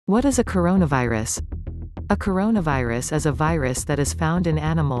What is a coronavirus? A coronavirus is a virus that is found in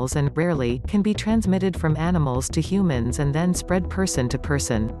animals and, rarely, can be transmitted from animals to humans and then spread person to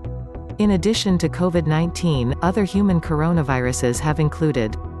person. In addition to COVID-19, other human coronaviruses have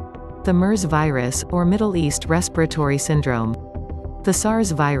included the MERS virus, or Middle East Respiratory Syndrome, the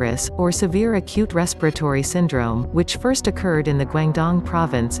SARS virus, or Severe Acute Respiratory Syndrome, which first occurred in the Guangdong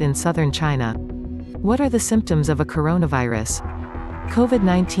province in southern China. What are the symptoms of a coronavirus?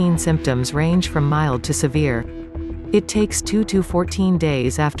 COVID-19 symptoms range from mild to severe. It takes 2 to 14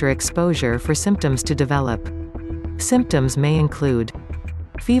 days after exposure for symptoms to develop. Symptoms may include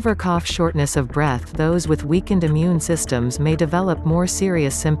fever, cough, shortness of breath. Those with weakened immune systems may develop more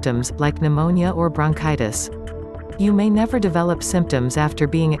serious symptoms, like pneumonia or bronchitis. You may never develop symptoms after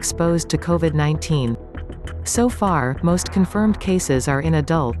being exposed to COVID-19. So far, most confirmed cases are in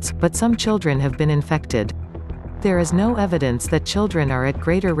adults, but some children have been infected. There is no evidence that children are at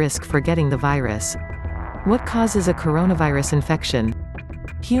greater risk for getting the virus. What causes a coronavirus infection?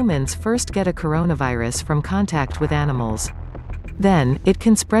 Humans first get a coronavirus from contact with animals. Then, it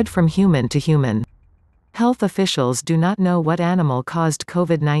can spread from human to human. Health officials do not know what animal caused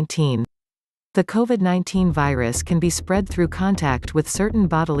COVID-19. The COVID-19 virus can be spread through contact with certain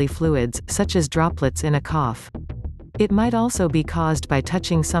bodily fluids, such as droplets in a cough. It might also be caused by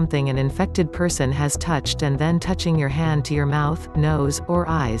touching something an infected person has touched and then touching your hand to your mouth, nose, or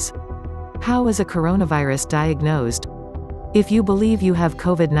eyes. How is a coronavirus diagnosed? If you believe you have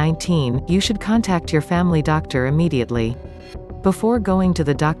COVID-19, you should contact your family doctor immediately. Before going to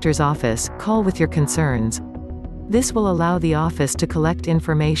the doctor's office, call with your concerns. This will allow the office to collect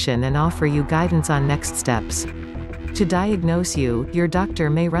information and offer you guidance on next steps. To diagnose you, your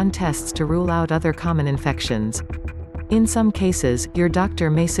doctor may run tests to rule out other common infections. In some cases, your doctor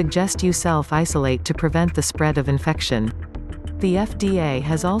may suggest you self-isolate to prevent the spread of infection. The FDA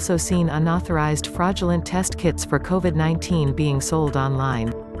has also seen unauthorized fraudulent test kits for COVID-19 being sold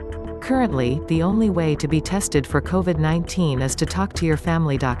online. Currently, the only way to be tested for COVID-19 is to talk to your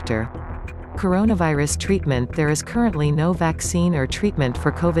family doctor. Coronavirus treatment. There is currently no vaccine or treatment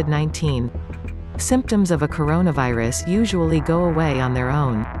for COVID-19. Symptoms of a coronavirus usually go away on their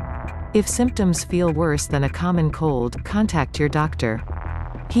own. If symptoms feel worse than a common cold, contact your doctor.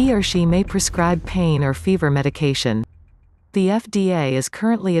 He or she may prescribe pain or fever medication. The FDA is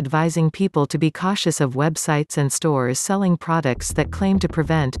currently advising people to be cautious of websites and stores selling products that claim to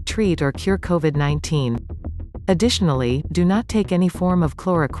prevent, treat or cure COVID-19. Additionally, do not take any form of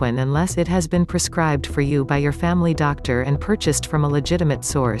chloroquine unless it has been prescribed for you by your family doctor and purchased from a legitimate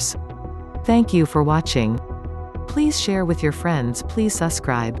source. Thank you for watching. Please share with your friends. Please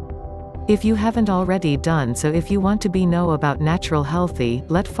subscribe if you haven't already done so. If you want to know about natural healthy,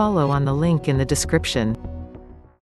 let follow on the link in the description.